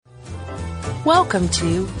Welcome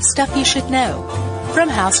to Stuff You Should Know from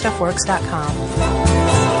HowStuffWorks.com.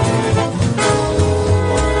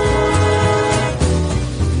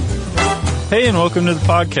 Hey, and welcome to the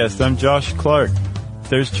podcast. I'm Josh Clark.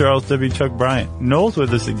 There's Charles W. Chuck Bryant. Noel's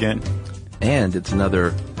with us again. And it's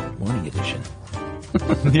another morning edition.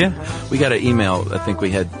 Yeah. We got an email. I think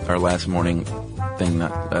we had our last morning thing,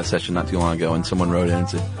 session not too long ago, and someone wrote in and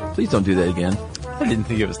said, please don't do that again. I didn't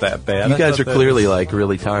think it was that bad. You guys are clearly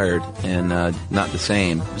really tired and not the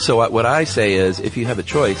same. So what I say is, if you have a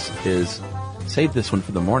choice, is save this one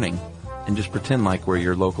for the morning and just pretend like we're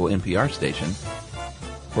your local NPR station.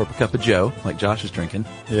 Pour up a cup of Joe, like Josh is drinking.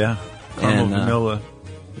 Yeah. Caramel vanilla.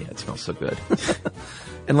 Yeah, it smells so good.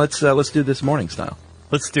 And let's do this morning style.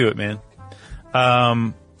 Let's do it, man.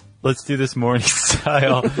 Let's do this morning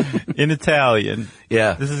style in Italian.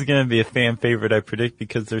 Yeah. This is going to be a fan favorite, I predict,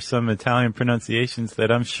 because there's some Italian pronunciations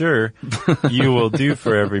that I'm sure you will do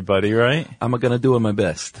for everybody, right? I'm going to do my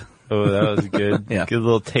best. Oh, that was good. Yeah. Good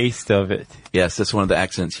little taste of it. Yes, that's one of the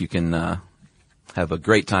accents you can have a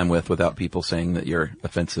great time with without people saying that you're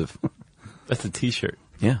offensive. That's a T-shirt.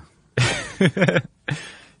 Yeah.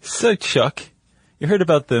 So, Chuck, you heard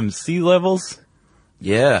about them sea levels?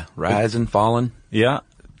 Yeah, rising, falling. Yeah.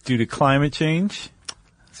 Due to climate change?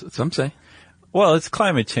 That's what some say. Well, it's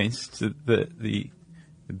climate change. The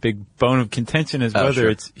big bone of contention is whether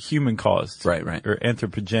it's human caused. Right. Or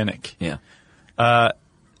anthropogenic. Yeah.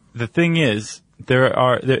 The thing is,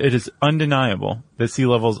 it is undeniable that sea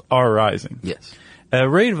levels are rising. Yes. At a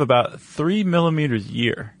rate of about 3 millimeters a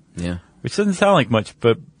year. Yeah. Which doesn't sound like much,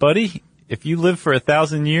 but buddy, if you live for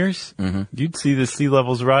 1,000 years, you'd see the sea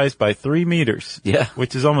levels rise by 3 meters. Yeah.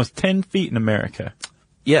 Which is almost 10 feet in America.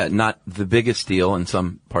 Yeah, not the biggest deal in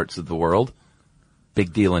some parts of the world.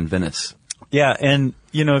 Big deal in Venice. Yeah, and,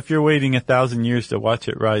 if you're waiting 1,000 years to watch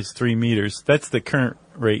it rise 3 meters, that's the current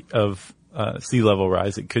rate of sea level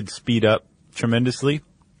rise. It could speed up tremendously.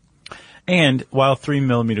 And while 3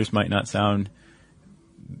 millimeters might not sound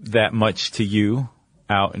that much to you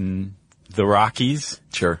out in the Rockies.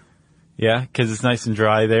 Sure. Yeah, because it's nice and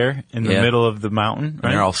dry there in the middle of the mountain. Right?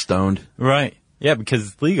 And they're all stoned. Right. Yeah, because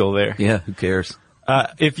it's legal there. Yeah, who cares?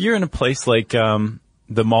 If you're in a place like the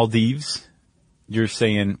Maldives, you're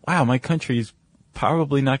saying, wow, my country's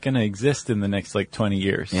probably not going to exist in the next 20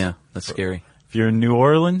 years. Yeah, that's scary. If you're in New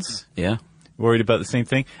Orleans, yeah, worried about the same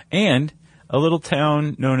thing. And a little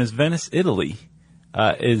town known as Venice, Italy,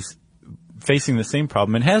 is facing the same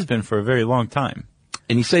problem and has been for a very long time.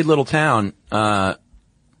 And you say little town,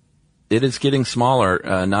 it is getting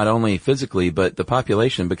smaller, not only physically, but the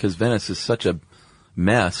population, because Venice is such a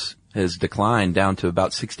mess, has declined down to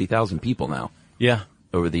about 60,000 people now. Yeah.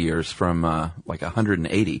 Over the years from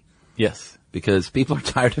 180. Yes. Because people are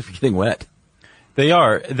tired of getting wet. They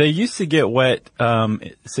are. They used to get wet,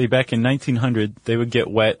 say back in 1900, they would get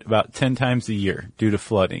wet about 10 times a year due to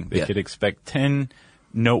flooding. They could expect 10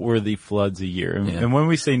 noteworthy floods a year. And when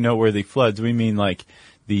we say noteworthy floods, we mean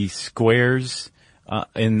the squares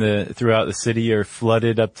throughout the city are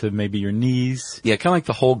flooded up to maybe your knees. Yeah, kind of like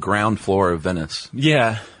the whole ground floor of Venice.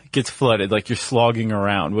 Yeah. Gets flooded, like you're slogging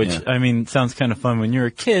around, which, sounds kind of fun when you're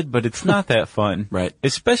a kid, but it's not that fun. Right.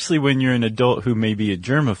 Especially when you're an adult who may be a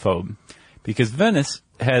germaphobe. Because Venice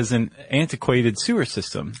has an antiquated sewer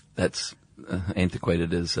system. That's,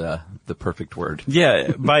 antiquated is, the perfect word.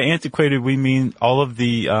 Yeah, by antiquated we mean all of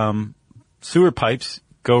the, sewer pipes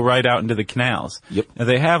go right out into the canals. Yep. Now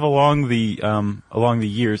they have along the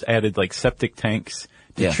years added septic tanks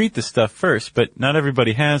to treat the stuff first, but not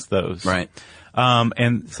everybody has those. Right.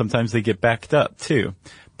 And sometimes they get backed up too.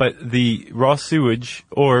 But the raw sewage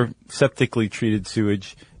or septically treated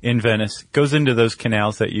sewage in Venice goes into those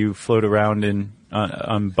canals that you float around in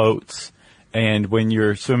on boats. And when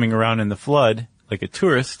you're swimming around in the flood, like a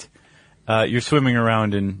tourist, you're swimming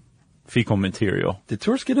around in fecal material. Did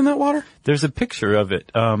tourists get in that water? There's a picture of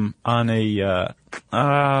it on a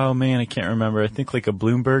I can't remember. I think a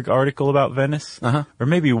Bloomberg article about Venice. Or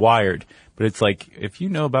maybe Wired. But it's if you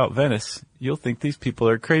know about Venice, you'll think these people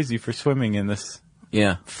are crazy for swimming in this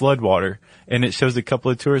flood water. And it shows a couple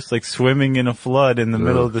of tourists swimming in a flood in the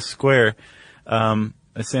middle of the square, the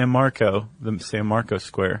San Marco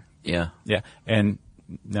Square. Yeah. Yeah. And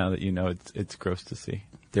now that you know, it's gross to see.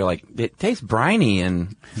 They're it tastes briny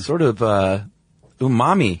and sort of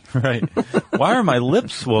umami. Right. Why are my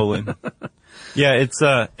lips swollen? Yeah,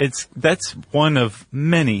 that's one of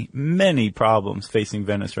many, many problems facing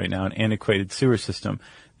Venice right now, an antiquated sewer system.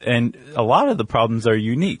 And a lot of the problems are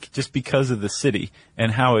unique just because of the city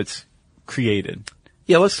and how it's created.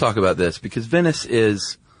 Yeah, let's talk about this because Venice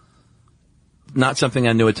is not something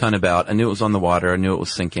I knew a ton about. I knew it was on the water. I knew it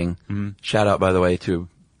was sinking. Mm-hmm. Shout out, by the way, to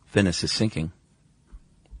Venice is sinking.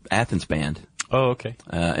 Athens Band. Oh, okay.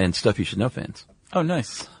 And Stuff You Should Know fans. Oh,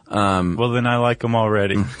 nice. Well, then I like them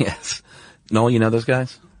already. Yes. Noel, you know those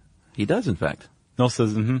guys? He does, in fact. Noel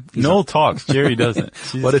says, Noel talks. Jerry doesn't.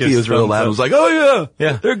 What if he was real loud and was like, oh,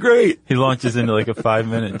 yeah, they're great. He launches into like a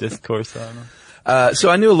 5-minute discourse on them. So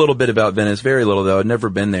I knew a little bit about Venice, very little though. I'd never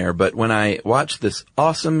been there. But when I watched this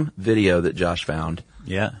awesome video that Josh found,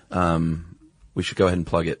 yeah, we should go ahead and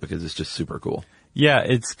plug it because it's just super cool. Yeah,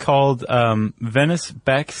 it's called Venice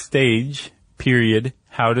Backstage, period,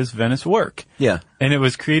 How Does Venice Work? Yeah. And it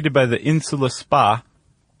was created by the Insula Spa,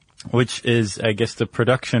 which is, I guess, the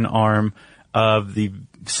production arm of the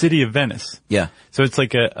city of Venice. Yeah. So it's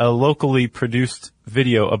like a locally produced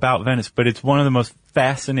video about Venice, but it's one of the most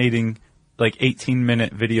fascinating, like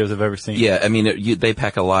 18-minute videos I've ever seen. Yeah, I mean, they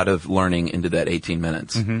pack a lot of learning into that 18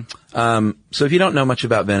 minutes. Mm-hmm. So if you don't know much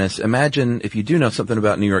about Venice, imagine, if you do know something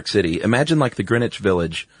about New York City, imagine like the Greenwich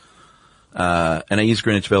Village. And I use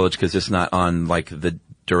Greenwich Village because it's not on like the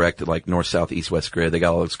direct, like north, south, east, west grid. They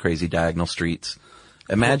got all those crazy diagonal streets.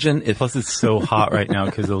 Imagine if... Plus it's so hot right now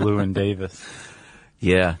because of Llewyn Davis.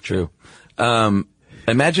 Yeah, true.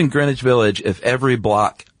 Imagine Greenwich Village if every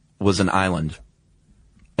block was an island.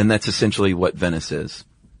 And that's essentially what Venice is.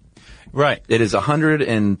 Right. It is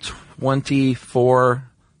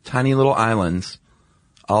 124 tiny little islands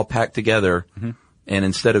all packed together. Mm-hmm. And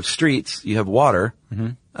instead of streets, you have water,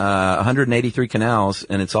 183 canals,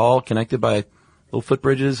 and it's all connected by little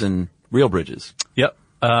footbridges and real bridges. Yep.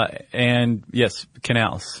 And yes,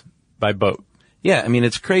 canals by boat. Yeah. I mean,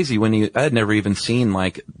 it's crazy I had never even seen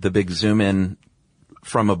like the big zoom in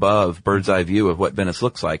from above bird's eye view of what Venice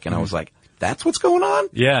looks like. And I was like, that's what's going on?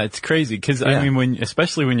 Yeah, it's crazy. Cause I mean,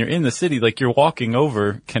 especially when you're in the city, like you're walking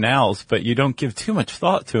over canals, but you don't give too much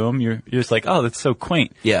thought to them. You're just like, oh, that's so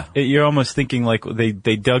quaint. Yeah. You're almost thinking like they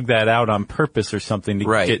dug that out on purpose or something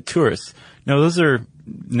to get tourists. No, those are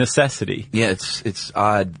necessity. Yeah, it's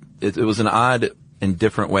odd. It was an odd and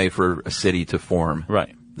different way for a city to form.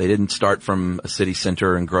 Right. They didn't start from a city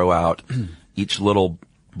center and grow out. Each little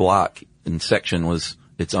block and section was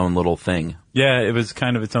its own little thing. Yeah, it was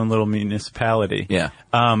kind of its own little municipality. Yeah.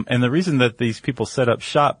 And the reason that these people set up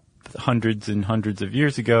shop hundreds and hundreds of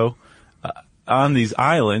years ago on these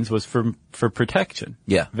islands was for protection.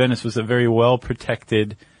 Yeah. Venice was a very well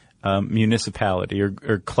protected municipality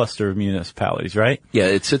or cluster of municipalities, right? Yeah,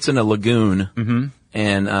 it sits in a lagoon,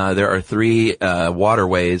 and there are 3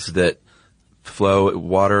 waterways that flow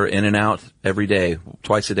water in and out every day,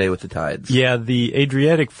 twice a day with the tides. Yeah, the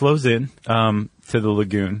Adriatic flows in to the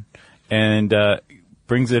lagoon and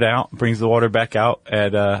brings the water back out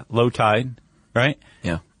at low tide, right?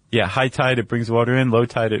 Yeah. Yeah, high tide, it brings water in. Low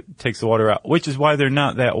tide, it takes the water out, which is why they're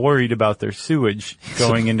not that worried about their sewage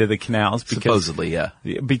going into the canals. Supposedly, yeah.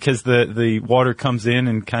 Because the water comes in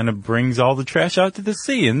and kind of brings all the trash out to the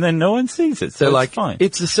sea, and then no one sees it, so they're it's fine.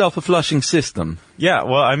 It's a self-flushing system. Yeah,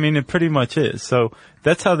 well, I mean, it pretty much is. So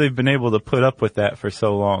that's how they've been able to put up with that for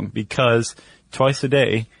so long, because twice a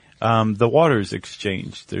day, the water is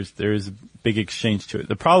exchanged. There's a big exchange to it.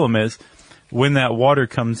 The problem is, when that water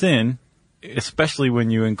comes in, especially when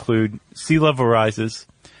you include sea level rises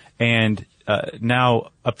and now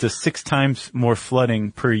up to 6 times more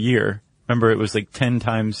flooding per year. Remember, it was like 10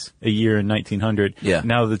 times a year in 1900. Yeah.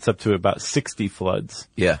 Now that's up to about 60 floods.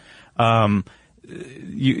 Yeah.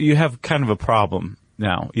 You have kind of a problem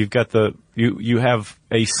now. You've got you have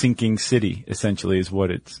a sinking city, essentially, is what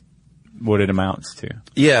it amounts to.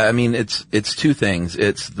 Yeah, I mean, it's 2 things.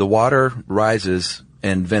 It's the water rises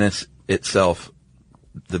and Venice itself,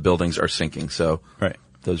 the buildings are sinking. So right.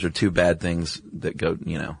 Those are 2 bad things that go,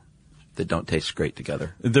 that don't taste great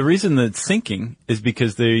together. The reason that it's sinking is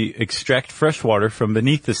because they extract fresh water from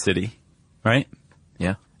beneath the city, right?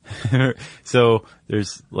 Yeah. So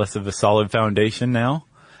there's less of a solid foundation now.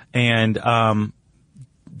 And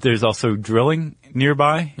there's also drilling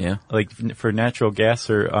nearby, like for natural gas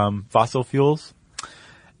or fossil fuels.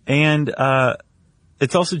 And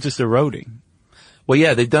it's also just eroding. Well,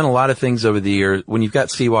 yeah, they've done a lot of things over the years. When you've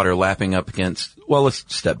got seawater lapping up against, well, let's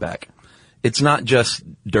step back. It's not just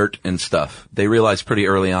dirt and stuff. They realized pretty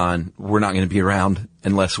early on, we're not going to be around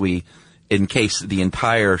unless we encase the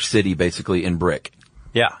entire city basically in brick.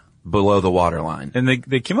 Yeah. Below the water line. And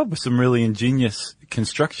they came up with some really ingenious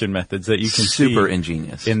construction methods that you can Super see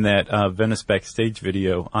ingenious. In that Venice Backstage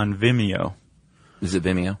video on Vimeo. Is it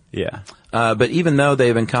Vimeo? Yeah. But even though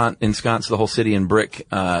they've ensconced the whole city in brick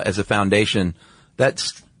as a foundation,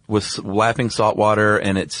 that's with lapping salt water,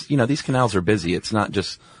 and it's, these canals are busy. It's not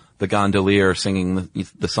just the gondolier singing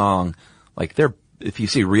the song. Like if you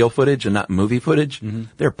see real footage and not movie footage,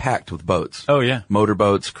 they're packed with boats. Oh, yeah.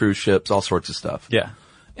 Motorboats, cruise ships, all sorts of stuff. Yeah.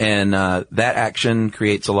 And that action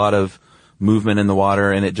creates a lot of movement in the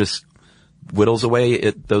water, and it just whittles away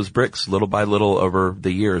at those bricks little by little over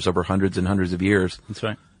the years, over hundreds and hundreds of years. That's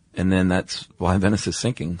right. And then that's why Venice is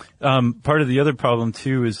sinking. Part of the other problem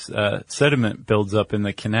too is sediment builds up in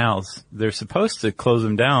the canals. They're supposed to close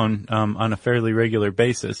them down on a fairly regular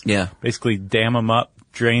basis. Yeah. Basically dam them up,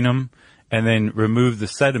 drain them, and then remove the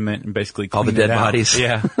sediment and basically clean all the dead it out. bodies.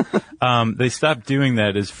 Yeah. They stopped doing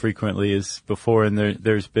that as frequently as before, and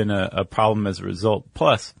there's been a problem as a result.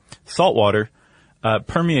 Plus, salt water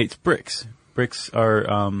permeates bricks. Bricks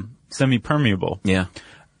are semi-permeable. Yeah.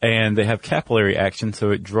 And they have capillary action, so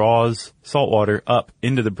it draws salt water up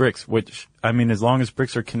into the bricks, which, I mean, as long as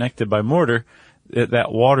bricks are connected by mortar, that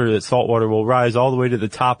salt water will rise all the way to the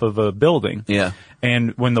top of a building. Yeah.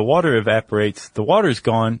 And when the water evaporates, the water's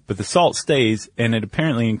gone, but the salt stays, and it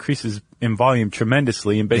apparently increases in volume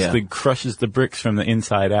tremendously and basically crushes the bricks from the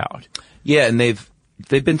inside out. Yeah, and they've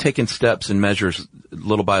been taking steps and measures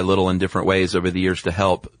little by little in different ways over the years to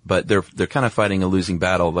help, but they're kind of fighting a losing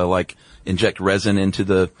battle. They'll inject resin into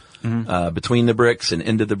the between the bricks and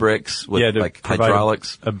into the bricks with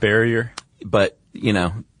hydraulics, a barrier. But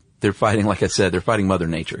they're fighting, like I said, they're fighting Mother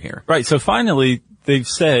Nature here. Right. So finally, they've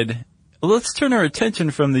said, let's turn our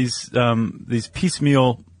attention from these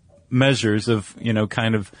piecemeal measures of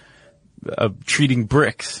treating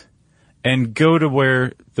bricks and go to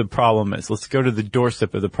where the problem is. Let's go to the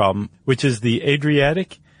doorstep of the problem, which is the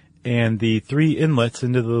Adriatic and the 3 inlets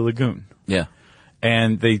into the lagoon. Yeah.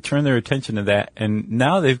 And they turn their attention to that, and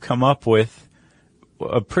now they've come up with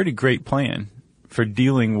a pretty great plan for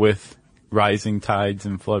dealing with rising tides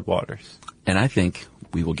and floodwaters. And I think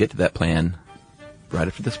we will get to that plan right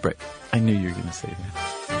after this break. I knew you were going to say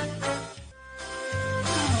that.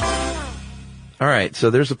 All right,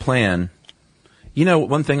 so there's a plan.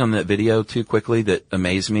 One thing on that video, too, quickly, that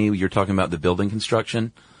amazed me, you're talking about the building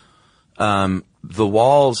construction. The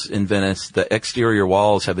walls in Venice, the exterior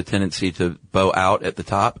walls have a tendency to bow out at the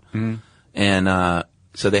top. Mm-hmm. And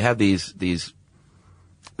so they have these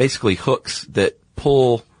basically hooks that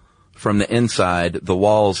pull from the inside the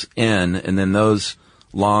walls in, and then those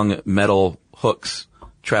long metal hooks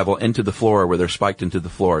travel into the floor where they're spiked into the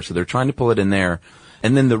floor. So they're trying to pull it in there.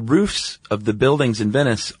 And then the roofs of the buildings in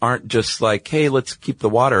Venice aren't just like, hey, let's keep the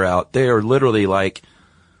water out. They are literally like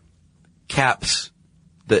caps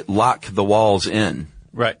that lock the walls in.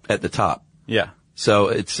 Right. At the top. Yeah. So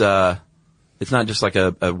it's not just like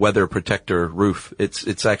a weather protector roof.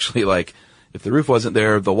 It's actually like, if the roof wasn't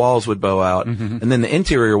there, the walls would bow out. Mm-hmm. And then the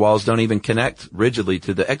interior walls don't even connect rigidly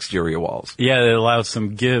to the exterior walls. Yeah, it allows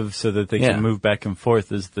some give so that they can move back and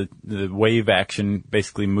forth as the wave action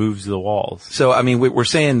basically moves the walls. So, I mean, we're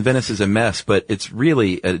saying Venice is a mess, but it's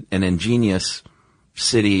really an ingenious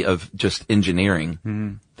city of just engineering.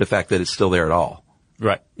 Mm-hmm. The fact that it's still there at all.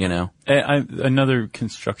 Right. Another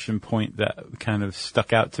construction point that kind of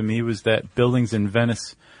stuck out to me was that buildings in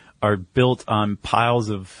Venice are built on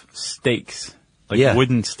piles of stakes,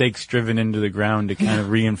 wooden stakes driven into the ground to kind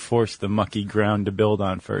of reinforce the mucky ground to build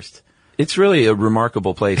on first. It's really a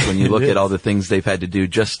remarkable place when you look at all the things they've had to do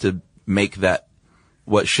just to make that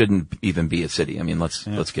what shouldn't even be a city. I mean,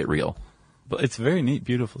 let's get real. But it's a very neat,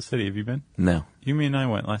 beautiful city. Have you been? No. Me and I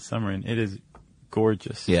went last summer, and it is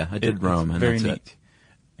gorgeous. Yeah, I did Rome, and very that's neat. it.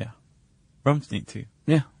 Yeah. Rome's neat, too.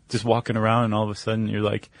 Yeah. Just walking around, and all of a sudden you're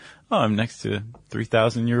like, oh, I'm next to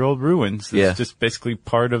 3,000-year-old ruins. It's just basically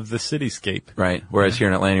part of the cityscape. Right. Whereas here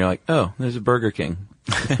in Atlanta, you're like, oh, there's a Burger King.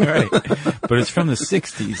 Right. But it's from the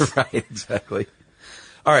 60s. Right, exactly.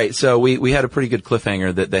 All right, so we had a pretty good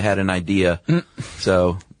cliffhanger that they had an idea.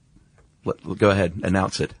 So go ahead,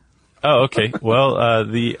 announce it. Oh, okay. Well,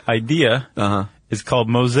 the idea is called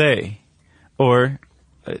Mosè, or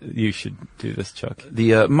you should do this, Chuck.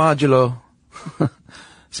 The modulo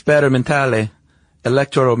sperimentale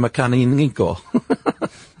elettromeccanico.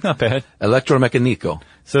 Not bad. Electromeccanico.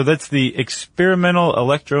 So that's the experimental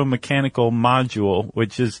electromechanical module,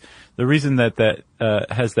 which is the reason that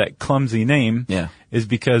has that clumsy name. Yeah. Is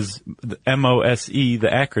because the MOSE, the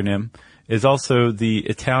acronym, is also the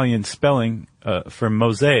Italian spelling for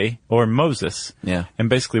Mosè or Moses. Yeah. And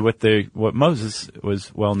basically what Moses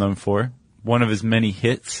was well known for, one of his many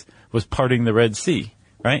hits, was parting the Red Sea,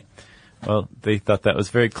 right? Well, they thought that was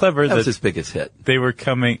very clever. That was his biggest hit. They were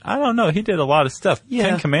coming, I don't know, he did a lot of stuff.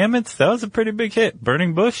 Yeah. 10 Commandments, that was a pretty big hit.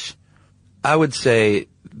 Burning Bush. I would say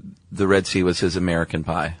the Red Sea was his American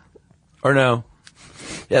Pie. Or no.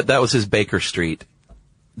 Yeah, that was his Baker Street.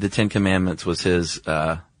 The 10 Commandments was his,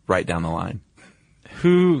 right down the line.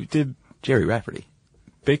 Who did? Jerry Rafferty.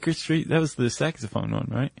 Baker Street? That was the saxophone one,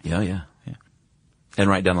 right? Yeah. And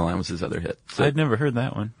Right Down the Line was his other hit. So I'd never heard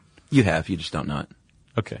that one. You have, you just don't know it.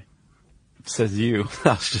 Okay. Says you. I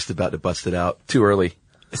was just about to bust it out. Too early.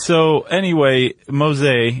 So anyway,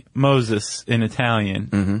 Moses in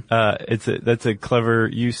Italian, that's a clever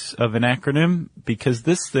use of an acronym because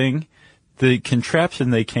this thing, the contraption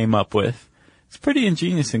they came up with, it's pretty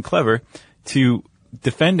ingenious and clever to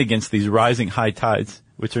defend against these rising high tides,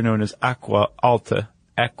 which are known as acqua alta.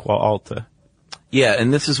 Yeah,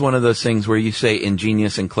 and this is one of those things where you say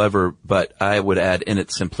ingenious and clever, but I would add in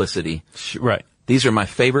its simplicity. Right. These are my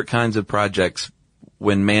favorite kinds of projects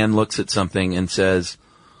when man looks at something and says,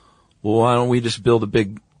 well, why don't we just build a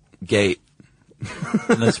big gate?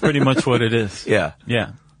 And that's pretty much what it is. Yeah.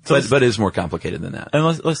 Yeah. So But it is more complicated than that. And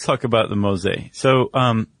let's talk about the Mosaic. So,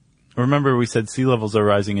 remember we said sea levels are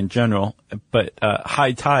rising in general, but,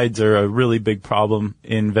 high tides are a really big problem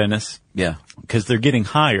in Venice. Yeah. Because they're getting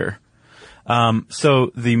higher.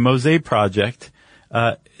 So the Mosaic project,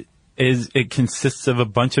 it consists of a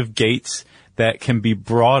bunch of gates that can be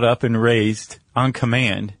brought up and raised on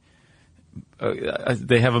command.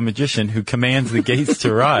 They have a magician who commands the gates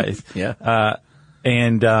to rise. Yeah.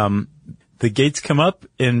 The gates come up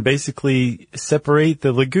and basically separate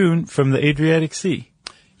the lagoon from the Adriatic Sea.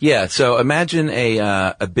 Yeah, so imagine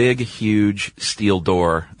a big, huge steel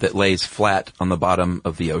door that lays flat on the bottom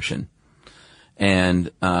of the ocean.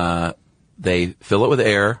 And they fill it with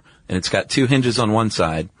air, and it's got two hinges on one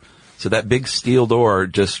side. So that big steel door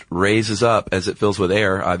just raises up as it fills with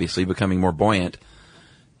air, obviously becoming more buoyant,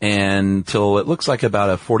 until it looks like about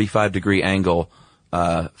a 45-degree angle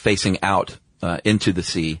facing out into the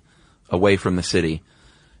sea, away from the city.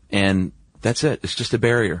 And that's it. It's just a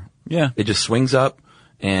barrier. Yeah. It just swings up,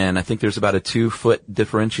 and I think there's about a 2-foot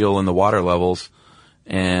differential in the water levels,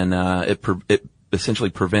 and it essentially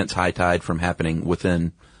prevents high tide from happening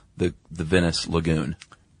within the Venice lagoon.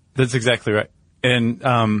 That's exactly right.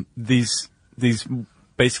 And these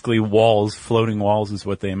basically walls, floating walls is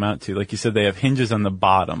what they amount to. Like you said, they have hinges on the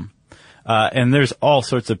bottom. And there's all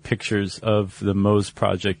sorts of pictures of the Mosaic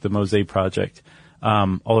project,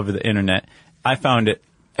 all over the internet. I found it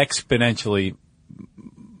exponentially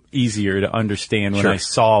easier to understand when I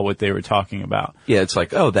saw what they were talking about. Yeah, it's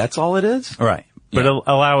like, oh, that's all it is? Right. But Yeah.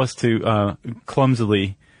 allow us to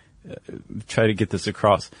clumsily try to get this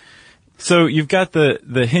across. So you've got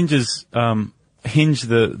the hinges hinge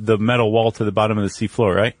the metal wall to the bottom of the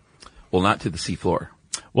seafloor, right? Well, not to the seafloor.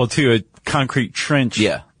 Well, to a concrete trench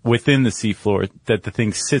within the seafloor that the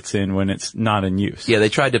thing sits in when it's not in use. Yeah, they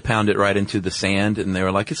tried to pound it right into the sand, and they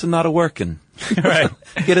were like, it's not working. Right.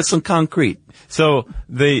 Get us some concrete. So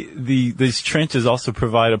these trenches also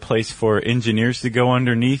provide a place for engineers to go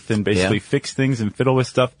underneath and basically fix things and fiddle with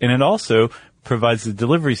stuff. And it also provides the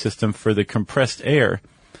delivery system for the compressed air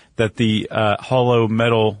that the hollow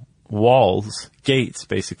metal walls, gates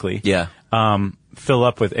basically, fill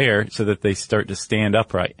up with air so that they start to stand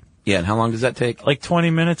upright. Yeah, and how long does that take? Like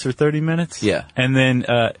 20 minutes or 30 minutes. Yeah. And then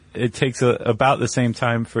it takes about the same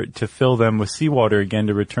time to fill them with seawater again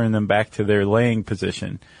to return them back to their laying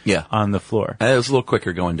position on the floor. It was a little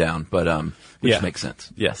quicker going down, but which makes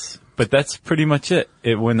sense. Yes. But that's pretty much it.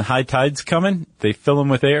 When the high tide's coming, they fill them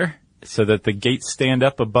with air so that the gates stand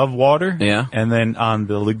up above water. Yeah. And then on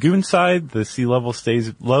the lagoon side, the sea level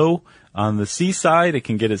stays low. On the seaside, it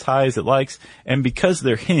can get as high as it likes. And because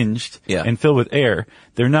they're hinged and filled with air,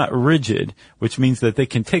 they're not rigid, which means that they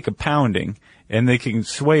can take a pounding and they can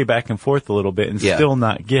sway back and forth a little bit and still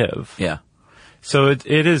not give. Yeah. So it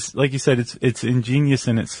is, like you said, it's ingenious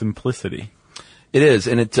in its simplicity. It is,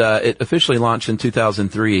 and it officially launched in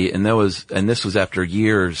 2003, and this was after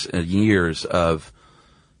years and years of,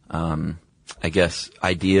 I guess,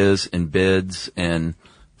 ideas and bids and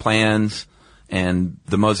plans. And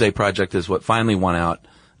the Mosaic project is what finally won out.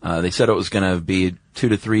 They said it was going to be $2 to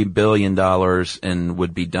 $3 billion and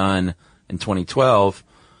would be done in 2012.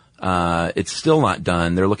 It's still not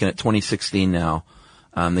done. They're looking at 2016 now.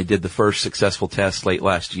 They did the first successful test late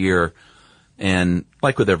last year. And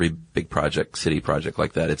like with every big project, city project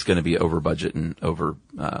like that, it's going to be over budget and over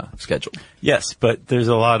schedule. Yes, but there's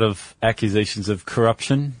a lot of accusations of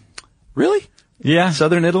corruption. Really? Yeah.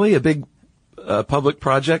 Southern Italy, a big public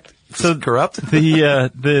project. So corrupt?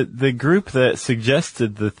 The group that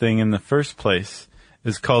suggested the thing in the first place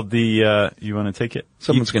is called the, you want to take it?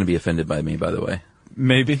 Someone's going to be offended by me, by the way.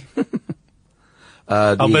 Maybe.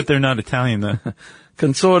 I'll bet they're not Italian though.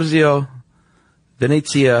 Consorzio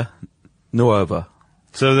Venezia Nuova.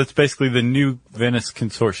 So that's basically the New Venice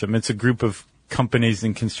Consortium. It's a group of companies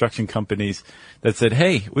and construction companies that said,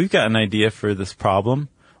 hey, we've got an idea for this problem.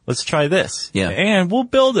 Let's try this. Yeah. And we'll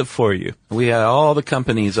build it for you. We have all the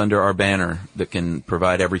companies under our banner that can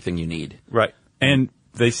provide everything you need. Right. And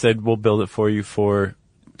they said, we'll build it for you for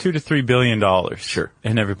to $3 billion. Sure.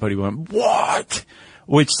 And everybody went, what?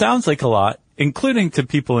 Which sounds like a lot, including to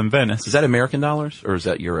people in Venice. Is that American dollars or is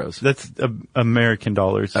that euros? That's American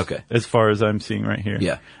dollars. Okay. As far as I'm seeing right here.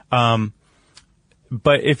 Yeah.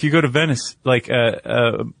 But if you go to Venice, like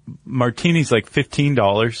a martini's like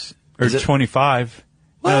 $15 or 25.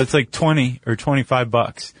 What? No, it's like 20 or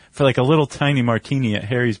 $25 for like a little tiny martini at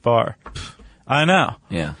Harry's bar. I know.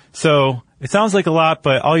 Yeah. So it sounds like a lot,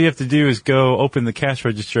 but all you have to do is go open the cash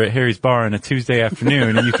register at Harry's bar on a Tuesday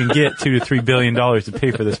afternoon, and you can get $2 to $3 billion to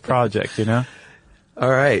pay for this project. You know. All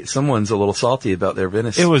right. Someone's a little salty about their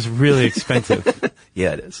Venice. It was really expensive.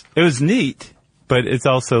 Yeah, it is. It was neat, but it's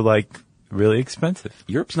also like really expensive.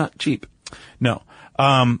 Europe's not cheap. No.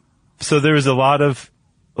 So there was a lot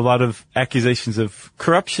of accusations of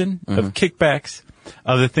corruption, of kickbacks,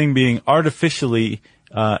 of the thing being artificially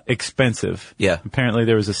expensive. Yeah. Apparently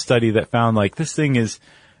there was a study that found like this thing is,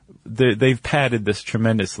 they've padded this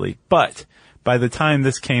tremendously. But by the time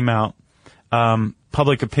this came out,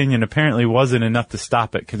 public opinion apparently wasn't enough to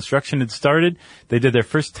stop it. Construction had started. They did their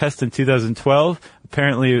first test in 2012.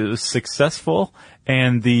 Apparently it was successful,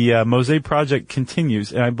 and the Mosaic project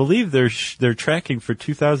continues. And I believe they're tracking for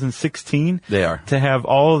 2016. They are. To have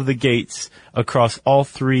all of the gates across all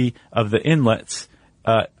three of the inlets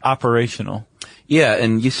operational. Yeah,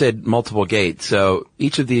 and you said multiple gates. So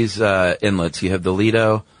each of these inlets, you have the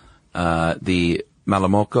Lido, the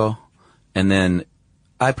Malamoco, and then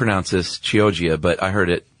I pronounce this Chioggia, but I heard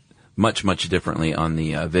it much, much differently on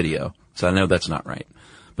the video. So I know that's not right.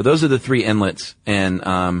 But those are the three inlets, and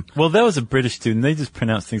Well, that was a British student. They just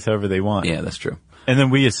pronounce things however they want. yeah, that's true. And then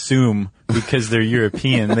we assume because they're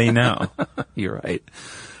European, they know. You're right.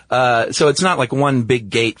 So it's not like one big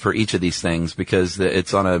gate for each of these things because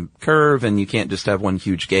it's on a curve and you can't just have one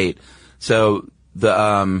huge gate. So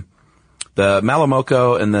the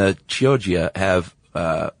Malamoco and the Chioggia have,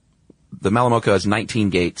 the Malamoco has 19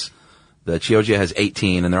 gates. The Chioggia has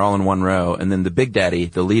 18 and they're all in one row. And then the Big Daddy,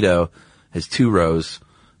 the Lido, has two rows,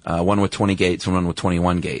 one with 20 gates and one with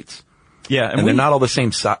 21 gates. Yeah. And they're not all the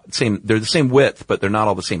same, they're the same width, but they're not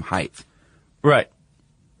all the same height. Right.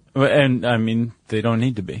 And, I mean, they don't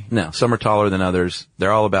need to be. No, some are taller than others.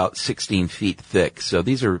 They're all about 16 feet thick. So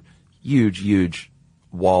these are huge, huge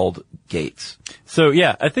walled gates. So,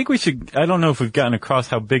 yeah, I think I don't know if we've gotten across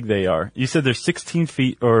how big they are. You said they're 16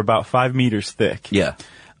 feet or about 5 meters thick. Yeah.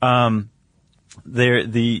 They're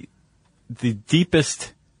the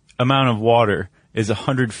deepest amount of water is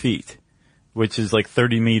 100 feet, which is like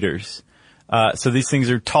 30 meters. So these things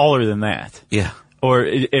are taller than that. Yeah. Or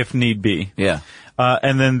if need be. Yeah.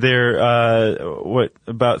 And then they're,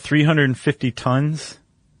 about 350 tons?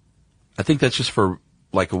 I think that's just for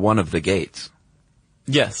like one of the gates.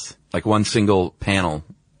 Yes. Like one single panel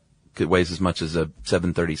weighs as much as a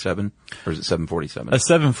 737, or is it 747? A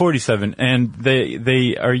 747. And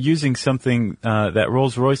they are using something, that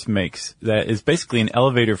Rolls-Royce makes that is basically an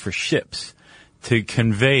elevator for ships to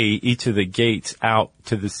convey each of the gates out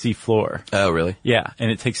to the sea floor. Oh, really? Yeah. And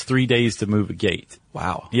it takes 3 days to move a gate.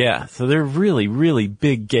 Wow. Yeah. So they're really, really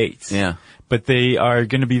big gates. Yeah. But they are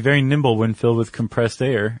going to be very nimble when filled with compressed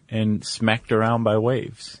air and smacked around by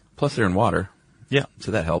waves. Plus they're in water. Yeah. So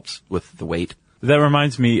that helps with the weight. That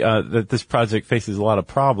reminds me that this project faces a lot of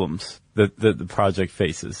problems that the project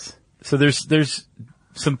faces. So there's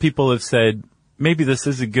some people have said maybe this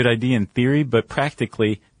is a good idea in theory, but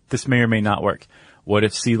practically this may or may not work. What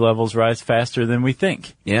if sea levels rise faster than we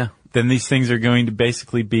think? Yeah. Then these things are going to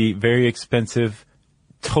basically be very expensive,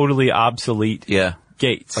 totally obsolete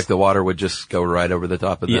gates. Like the water would just go right over the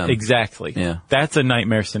top of them. Yeah, exactly. Yeah. That's a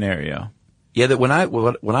nightmare scenario. Yeah, that when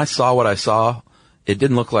I saw what I saw, it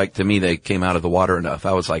didn't look like to me they came out of the water enough.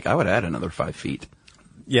 I was like, I would add another 5 feet.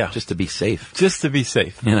 Yeah. Just to be safe. Just to be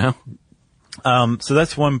safe. You know? So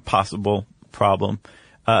that's one possible problem.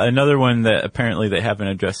 Another one that apparently they haven't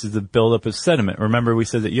addressed is the buildup of sediment. Remember we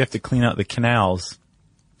said that you have to clean out the canals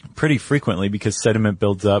pretty frequently because sediment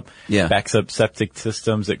builds up, backs up septic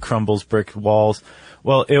systems, it crumbles brick walls.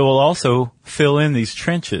 Well, it will also fill in these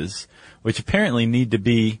trenches, which apparently need to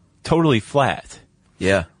be totally flat.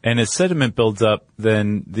 Yeah. And as sediment builds up,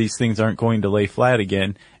 then these things aren't going to lay flat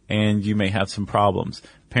again, and you may have some problems.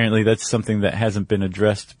 Apparently that's something that hasn't been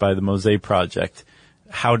addressed by the Mosaic project,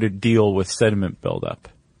 how to deal with sediment buildup.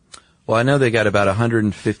 Well, I know they got about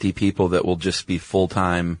 150 people that will just be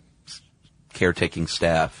full-time caretaking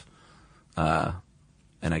staff. And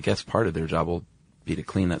I guess part of their job will be to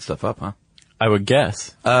clean that stuff up, huh? I would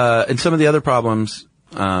guess. And some of the other problems,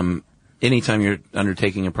 anytime you're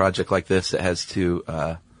undertaking a project like this that has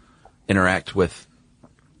to interact with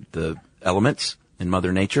the elements in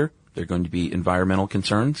Mother Nature, there are going to be environmental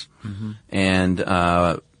concerns. Mm-hmm. And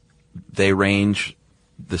they range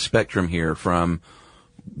the spectrum here from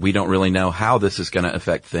we don't really know how this is going to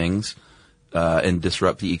affect things and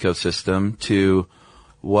disrupt the ecosystem to,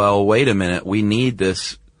 well, wait a minute, we need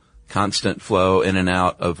this constant flow in and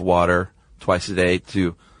out of water twice a day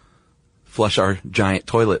to flush our giant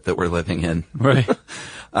toilet that we're living in. Right.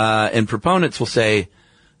 And proponents will say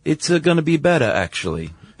it's going to be better,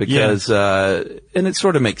 actually, because and it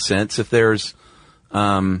sort of makes sense if there's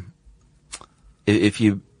if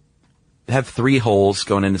you have 3 holes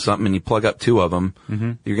going into something and you plug up 2 of them,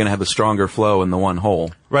 you're going to have a stronger flow in the one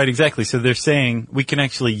hole. Right, exactly. So they're saying we can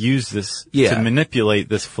actually use this to manipulate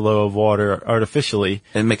this flow of water artificially.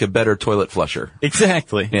 And make a better toilet flusher.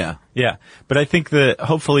 Exactly. Yeah. Yeah. But I think that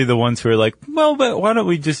hopefully the ones who are like, well, but why don't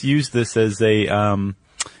we just use this as a, an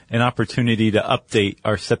opportunity to update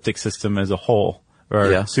our septic system as a whole,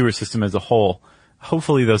 or our sewer system as a whole,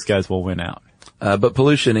 hopefully those guys will win out. But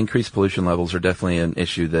increased pollution levels are definitely an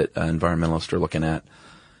issue that environmentalists are looking at.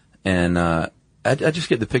 And I just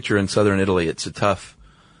get the picture in southern Italy. It's a tough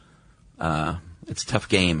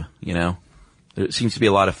game, you know. There seems to be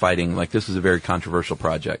a lot of fighting. Like, this is a very controversial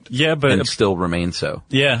project. Yeah, but and it still remains so.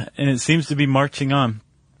 Yeah, and it seems to be marching on.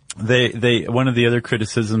 They one of the other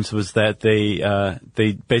criticisms was that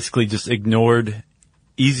they basically just ignored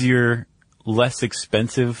easier, less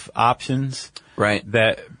expensive options. Right.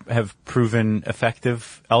 That have proven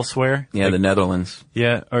effective elsewhere. Yeah, like, the Netherlands.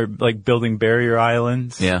 Yeah, or like building barrier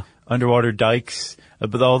islands. Yeah. Underwater dikes.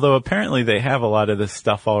 But although apparently they have a lot of this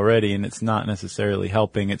stuff already and it's not necessarily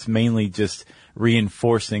helping, it's mainly just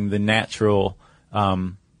reinforcing the natural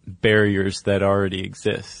barriers that already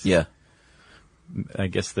exist. Yeah. I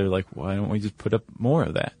guess they're like, why don't we just put up more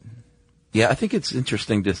of that? Yeah, I think it's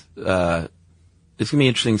interesting to, it's going to be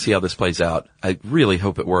interesting to see how this plays out. I really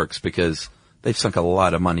hope it works because they've sunk a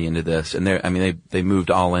lot of money into this and they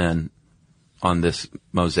moved all in on this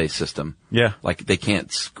Mosaic system. Yeah. Like they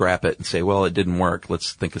can't scrap it and say, well, it didn't work.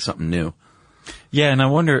 Let's think of something new. Yeah. And I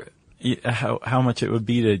wonder how much it would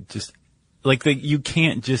be to just like you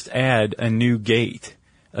can't just add a new gate,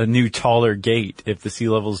 a new taller gate if the sea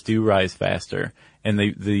levels do rise faster and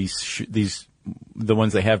the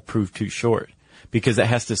ones they have prove too short. Because it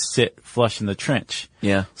has to sit flush in the trench.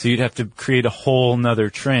 Yeah. So you'd have to create a whole nother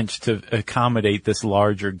trench to accommodate this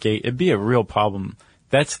larger gate. It'd be a real problem.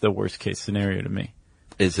 That's the worst case scenario to me.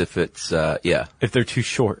 Is if it's, if they're too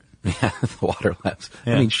short. Yeah, the water laps.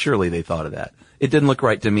 Yeah. I mean, surely they thought of that. It didn't look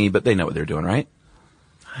right to me, but they know what they're doing, right?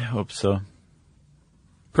 I hope so.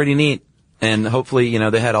 Pretty neat. And hopefully,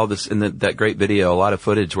 they had all this in that great video, a lot of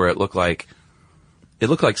footage where it looked like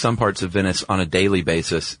some parts of Venice on a daily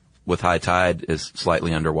basis with high tide is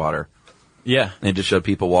slightly underwater. Yeah. And it just showed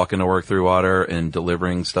people walking to work through water and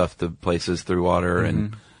delivering stuff to places through water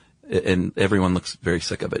and everyone looks very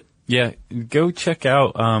sick of it. Yeah. Go check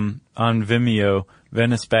out, on Vimeo,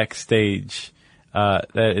 Venice Backstage.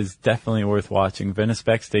 That is definitely worth watching. Venice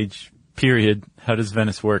Backstage, period. How does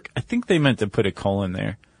Venice work? I think they meant to put a colon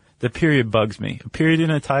there. The period bugs me. A period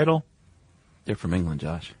in a title? They're from England,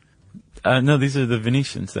 Josh. No, these are the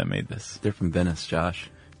Venetians that made this. They're from Venice,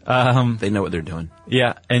 Josh. They know what they're doing.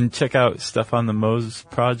 Yeah, and check out stuff on the Mose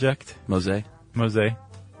project. Mose? Mose. I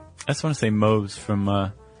just want to say Mose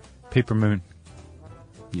from Paper Moon.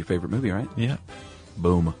 Your favorite movie, right? Yeah.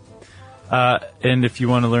 Boom. And if you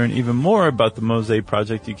want to learn even more about the Mose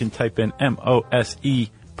project, you can type in MOSE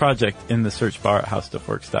project in the search bar at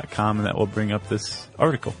howstuffworks.com, and that will bring up this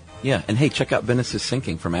article. Yeah, and hey, check out Venice is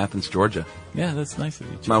Sinking from Athens, Georgia. Yeah, that's nice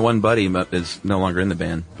of you. My one buddy is no longer in the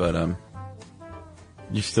band, but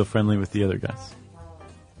you're still friendly with the other guys?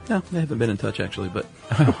 No, they haven't been in touch actually, but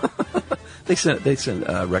they sent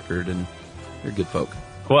a record and they're good folk.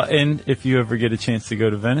 Well, and if you ever get a chance to go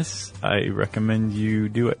to Venice, I recommend you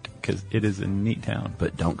do it because it is a neat town.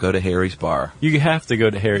 But don't go to Harry's Bar. You have to go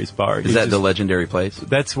to Harry's Bar. Is that the legendary place?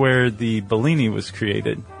 That's where the Bellini was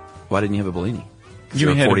created. Why didn't you have a Bellini? You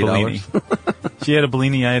had $40. A Bellini. She had a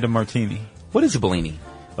Bellini, I had a martini. What is a Bellini?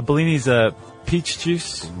 A Bellini's a peach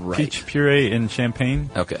juice, peach puree, and champagne.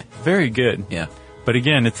 Okay. Very good. Yeah. But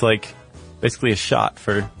again, it's like basically a shot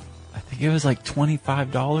for, I think it was like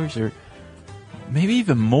 $25 or maybe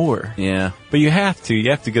even more. Yeah. But you have to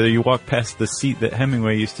go there. You walk past the seat that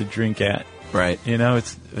Hemingway used to drink at. Right.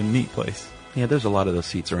 It's a neat place. Yeah, there's a lot of those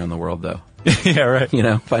seats around the world though. Yeah, right.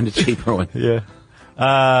 Find a cheaper one. Yeah.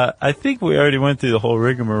 I think we already went through the whole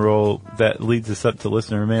rigmarole that leads us up to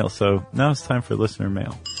listener mail, so now it's time for listener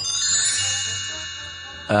mail.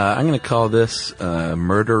 I'm going to call this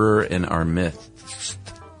Murderer in Our Midst.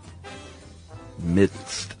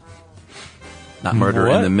 Not Murder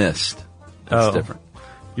in the Mist. That's different.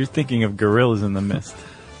 You're thinking of Gorillas in the Mist.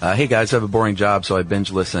 Hey guys, I have a boring job, so I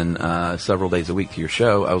binge listen several days a week to your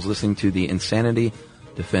show. I was listening to the Insanity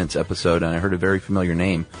Defense episode, and I heard a very familiar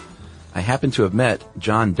name. I happened to have met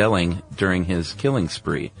John Delling during his killing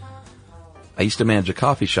spree. I used to manage a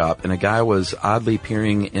coffee shop, and a guy was oddly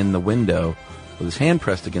peering in the window with his hand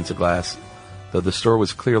pressed against the glass, though the store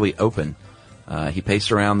was clearly open. He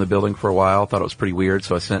paced around the building for a while, thought it was pretty weird,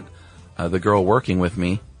 so I sent the girl working with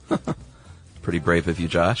me. Pretty brave of you,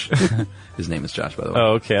 Josh. His name is Josh, by the way.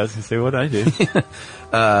 Oh, okay. I was going to say what I did.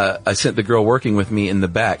 I sent the girl working with me in the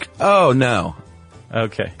back. Oh, no.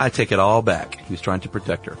 Okay. I take it all back. He was trying to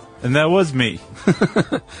protect her. And that was me.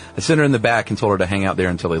 I sent her in the back and told her to hang out there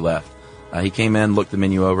until he left. He came in, looked the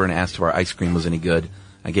menu over, and asked if our ice cream was any good.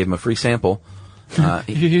 I gave him a free sample. Here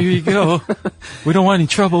you go. We don't want any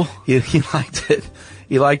trouble. He liked it.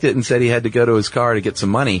 He liked it and said he had to go to his car to get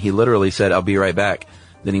some money. He literally said, "I'll be right back."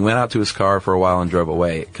 Then he went out to his car for a while and drove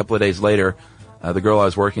away. A couple of days later, the girl I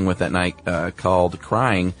was working with that night called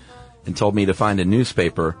crying and told me to find a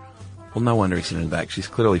newspaper. Well, no wonder he sent it in the back. She's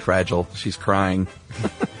clearly fragile. She's crying.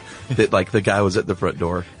 That like the guy was at the front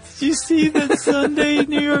door. Did you see that Sunday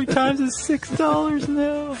New York Times is $6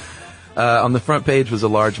 now? On the front page was a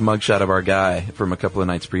large mugshot of our guy from a couple of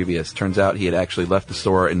nights previous. Turns out he had actually left the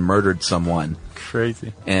store and murdered someone.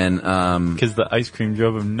 Crazy. And because the ice cream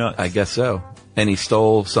drove him nuts. I guess so. And he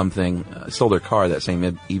stole their car that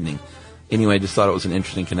same evening. Anyway, just thought it was an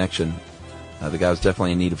interesting connection. The guy was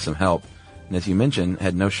definitely in need of some help. And as you mentioned,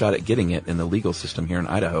 had no shot at getting it in the legal system here in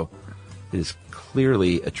Idaho. It is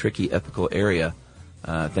clearly a tricky ethical area.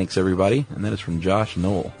 Thanks, everybody. And that is from Josh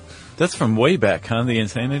Knoll. That's from way back, huh? The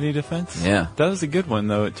Insanity Defense? Yeah. That was a good one,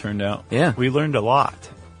 though, it turned out. Yeah. We learned a lot.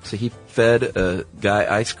 So he fed a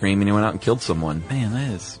guy ice cream and he went out and killed someone. Man, that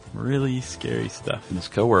is really scary stuff. And his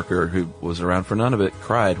coworker, who was around for none of it,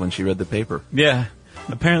 cried when she read the paper. Yeah.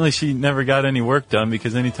 Apparently she never got any work done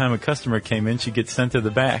because anytime a customer came in, she'd get sent to the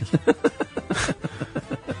back.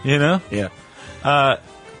 You know? Yeah.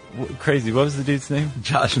 Crazy. What was the dude's name?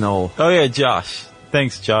 Josh Knoll. Oh, yeah, Josh.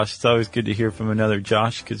 Thanks, Josh. It's always good to hear from another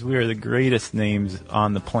Josh because we are the greatest names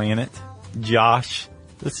on the planet. Josh.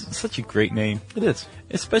 That's such a great name. It is.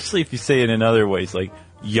 Especially if you say it in other ways, like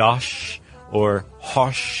Yosh or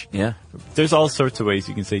Hosh. Yeah. There's all sorts of ways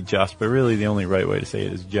you can say Josh, but really the only right way to say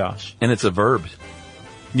it is Josh. And it's a verb.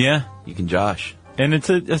 Yeah. You can Josh. And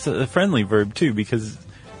it's a friendly verb, too, because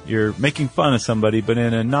you're making fun of somebody, but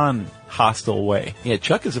in a non-hostile way. Yeah,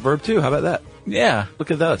 chuck is a verb, too. How about that? Yeah.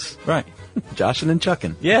 Look at us. Right. Joshin' and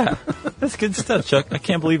chucking. Yeah. That's good stuff, Chuck. I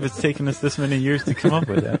can't believe it's taken us this many years to come up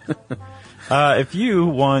with that. If you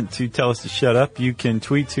want to tell us to shut up, you can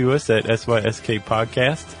tweet to us at SYSK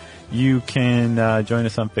Podcast. You can join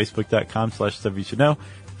us on Facebook.com/Stuff You Should Know.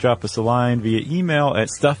 Drop us a line via email at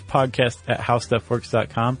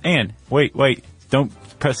stuffpodcast@howstuffworks.com. And wait, don't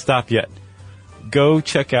press stop yet. Go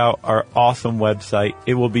check out our awesome website.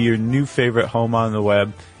 It will be your new favorite home on the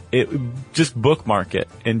web. Just bookmark it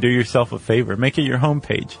and do yourself a favor. Make it your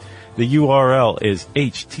homepage. The URL is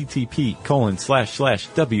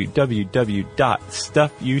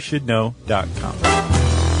http://www.stuffyoushouldknow.com.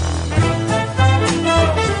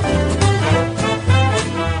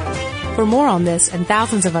 For more on this and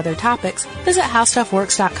thousands of other topics, visit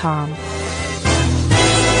howstuffworks.com.